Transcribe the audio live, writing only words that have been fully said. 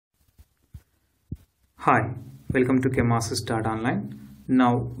Hi, welcome to chemmasters.online.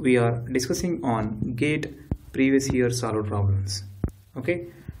 Now we are discussing on GATE previous year solved problems. Okay,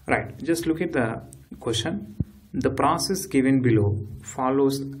 right. Just look at the question. The process given below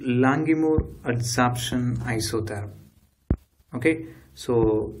follows Langmuir adsorption isotherm. Okay,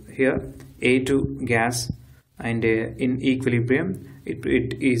 so here A2 gas and in equilibrium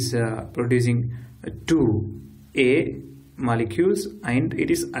it is producing two A molecules and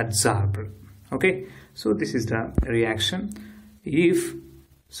it is adsorbed. Okay, so this is the reaction. If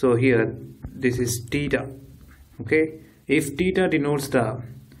so, here this is theta. Okay, if theta denotes the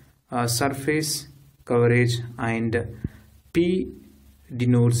surface coverage and P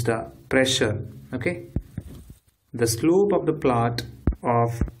denotes the pressure. Okay, the slope of the plot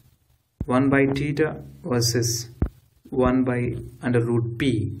of 1 by theta versus 1 by under root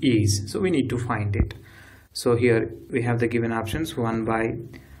P is, so we need to find it. So here we have the given options: 1 by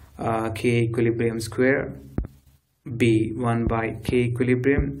K equilibrium square, B 1 by K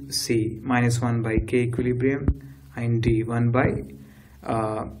equilibrium, C minus 1 by K equilibrium, and D 1 by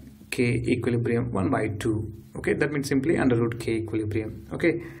K equilibrium 1 by 2. Okay, that means simply under root K equilibrium.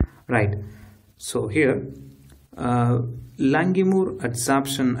 Okay, right. So here Langmuir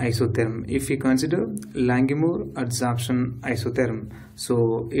adsorption isotherm, if we consider Langmuir adsorption isotherm,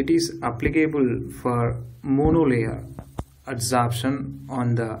 so it is applicable for monolayer adsorption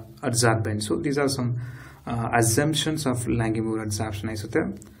on the adsorbent. So these are some assumptions of Langmuir adsorption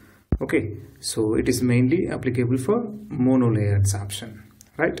isotherm. Okay, so it is mainly applicable for monolayer adsorption,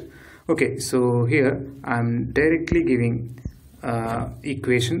 right? Okay, so here I'm directly giving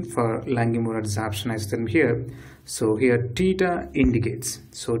equation for Langmuir adsorption isotherm here. So here theta indicates,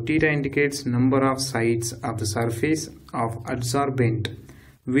 so theta indicates number of sides of the surface of adsorbent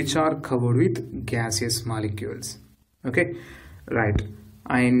which are covered with gaseous molecules. Okay, right.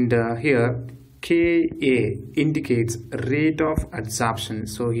 And here Ka indicates rate of adsorption.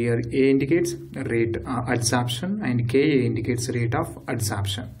 So here A indicates rate adsorption and Ka indicates rate of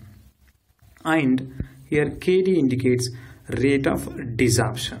adsorption, and here Kd indicates rate of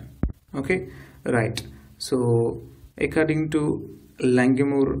desorption. Okay, right. So according to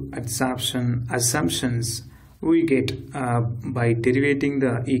Langmuir adsorption assumptions, we get by derivating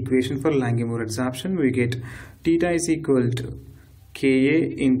the equation for Langmuir adsorption, we get theta is equal to Ka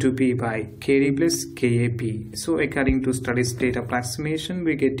into P by Kd plus Kap. So according to steady state approximation,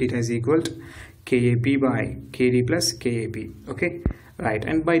 we get theta is equal to Kap by Kd plus Kap. Okay, right.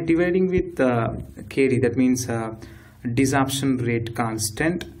 And by dividing with Kd, that means desorption rate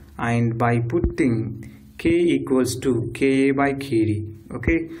constant, and by putting K equals to Ka by Kd.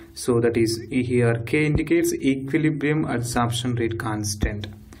 Okay, so that is here K indicates equilibrium adsorption rate constant.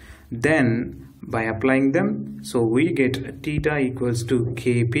 Then by applying them, so we get theta equals to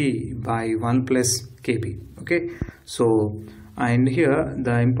Kp by 1 plus Kp. Okay, so and here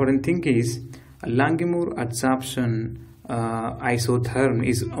the important thing is Langmuir adsorption isotherm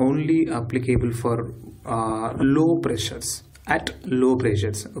is only applicable for low pressures, at low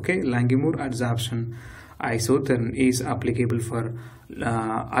pressures. Okay, Langmuir adsorption isotherm is applicable for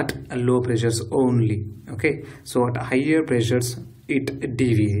at low pressures only. Okay, so at higher pressures it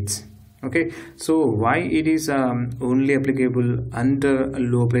deviates. Okay, so why it is only applicable under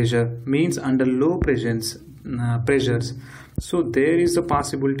low pressure means under low pressures, so there is a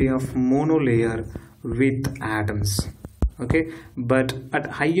possibility of monolayer with atoms. Okay, but at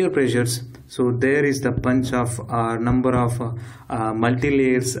higher pressures, so there is the bunch of number of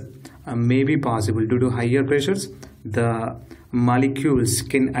multi-layers may be possible. Due to higher pressures, the molecules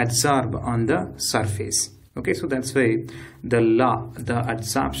can adsorb on the surface. Okay, so that's why the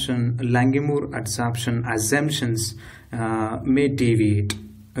adsorption, Langmuir adsorption assumptions may deviate.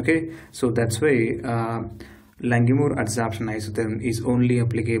 Okay, so that's why Langmuir adsorption isotherm is only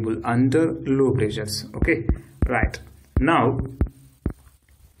applicable under low pressures. Okay, right. Now,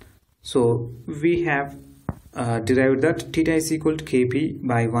 so we have derived that theta is equal to Kp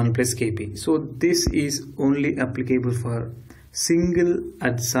by 1 plus Kp. So this is only applicable for single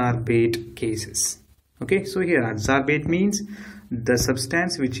adsorbate cases. Okay, so here adsorbate means the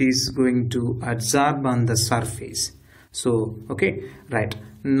substance which is going to adsorb on the surface. So okay, right.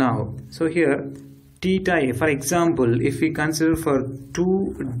 Now, so here theta, for example, if we consider for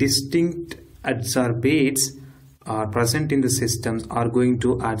two distinct adsorbates are present in the systems are going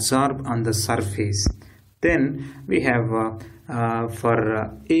to adsorb on the surface, then we have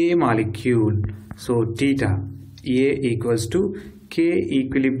for A molecule, so theta A equals to K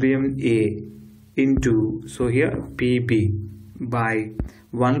equilibrium A into, so here Pb by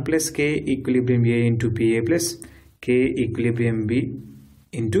 1 plus K equilibrium A into Pa plus K equilibrium B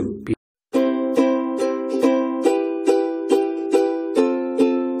into P.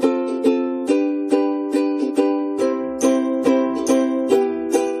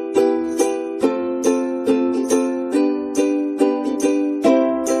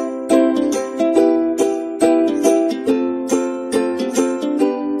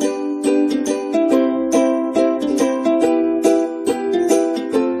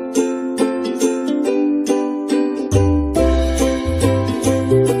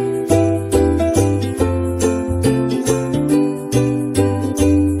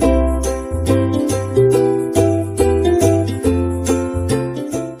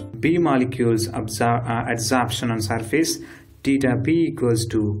 adsorption on surface, theta p equals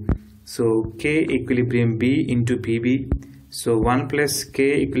to, so k equilibrium b into pb, so 1 plus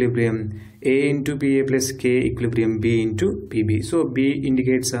k equilibrium a into pa plus k equilibrium b into pb. So b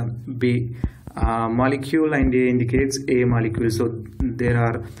indicates a b molecule and a indicates a molecule. So there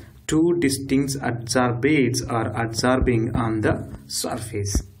are two distinct adsorbates are adsorbing on the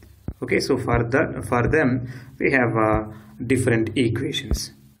surface. Okay, so for them we have different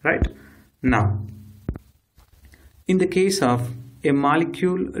equations, right? Now, in the case of a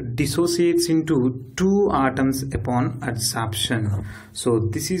molecule dissociates into two atoms upon adsorption. So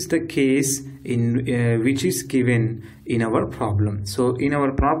this is the case in which is given in our problem. So in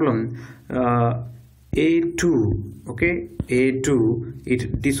our problem, A2, okay, A2,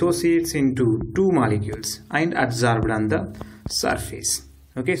 it dissociates into two molecules and adsorbed on the surface.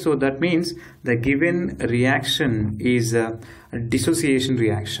 Okay, so that means the given reaction is a dissociation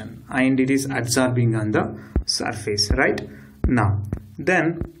reaction and it is adsorbing on the surface, right? Now,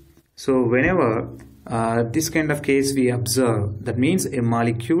 then, so whenever this kind of case we observe, that means a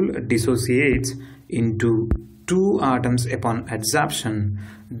molecule dissociates into two atoms upon adsorption,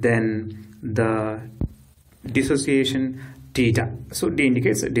 then the dissociation theta, so D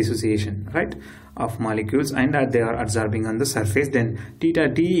indicates dissociation, right, of molecules and they are adsorbing on the surface, then theta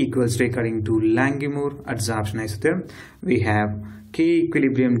D equals to, according to Langmuir adsorption isotherm, we have K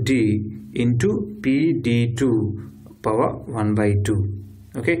equilibrium D into P D2 power 1 by 2,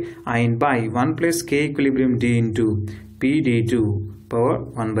 okay, and by 1 plus K equilibrium D into P D2 power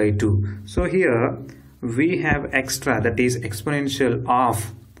 1 by 2. So here we have extra, that is exponential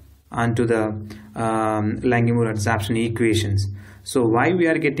of onto the Langmuir adsorption equations. So why we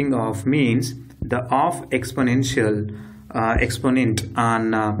are getting off means the off exponential exponent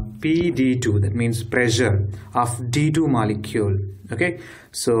on PD2, that means pressure of D2 molecule, okay,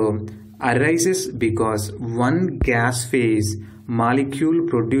 so arises because one gas phase molecule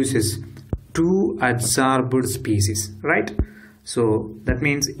produces two adsorbed species, right? So that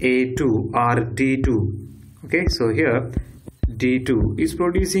means A2 or D2, okay, so here D2 is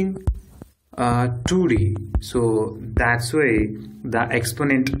producing 2D, so that's why the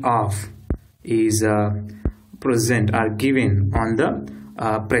exponent of is present or given on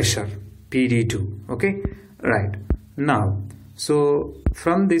the pressure PD2, okay, right? Now, so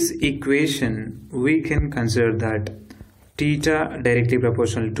from this equation we can consider that theta directly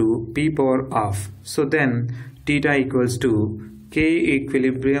proportional to P power of, so then theta equals to K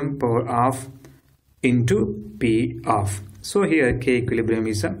equilibrium power of into P of. So here K equilibrium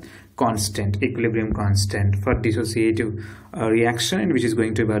is a constant, equilibrium constant for dissociative reaction which is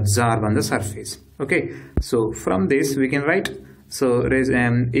going to be absorbed on the surface. Okay, so from this we can write, so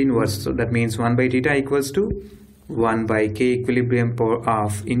inverse, so that means 1 by theta equals to 1 by K equilibrium power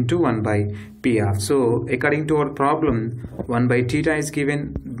of into 1 by P of. So according to our problem, 1 by theta is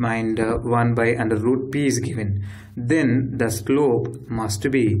given and 1 by under root P is given, then the slope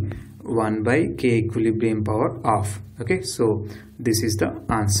must be 1 by K equilibrium power of. Okay, so this is the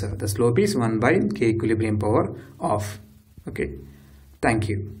answer. The slope is 1 by K equilibrium power of. Okay, thank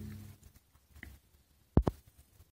you.